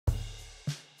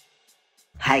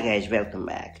Hi guys, welcome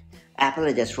back. Apple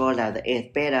has just rolled out the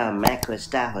 8th beta of macOS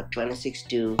Tahoe 26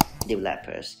 to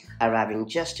developers, arriving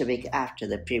just a week after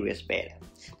the previous beta.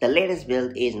 The latest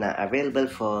build is now available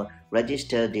for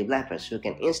registered developers who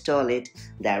can install it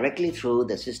directly through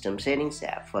the System Settings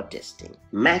app for testing.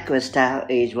 macOS Tahoe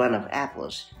is one of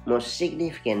Apple's most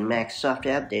significant Mac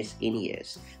software updates in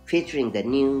years, featuring the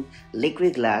new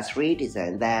liquid glass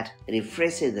redesign that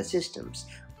refreshes the system's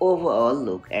overall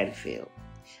look and feel.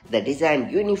 The design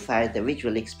unifies the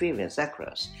visual experience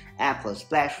across Apple's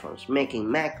platforms, making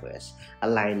macOS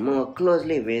align more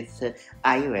closely with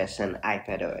iOS and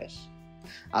iPadOS.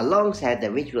 Alongside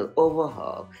the visual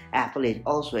overhaul, Apple is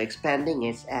also expanding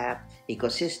its app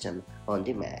ecosystem on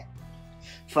the Mac.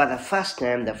 For the first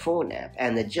time, the Phone app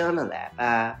and the Journal app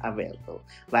are available,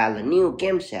 while the new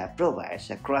Games app provides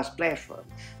a cross-platform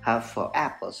hub for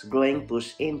Apple's growing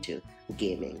push into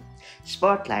gaming.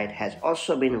 Spotlight has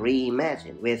also been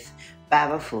reimagined with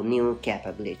powerful new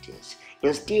capabilities.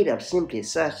 Instead of simply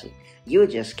searching,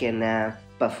 users can now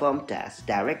perform tasks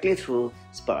directly through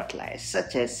Spotlight,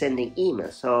 such as sending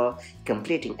emails or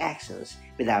completing actions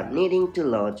without needing to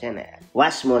launch an app.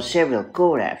 What's more, several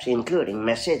core apps, including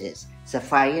Messages,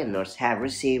 Safari, and Notes, have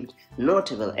received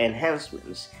notable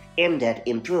enhancements aimed at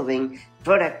improving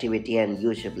productivity and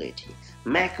usability.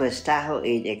 macOS Tahoe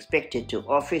is expected to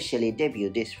officially debut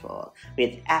this fall,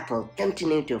 with Apple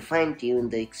continuing to fine-tune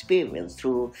the experience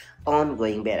through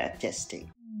ongoing beta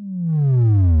testing.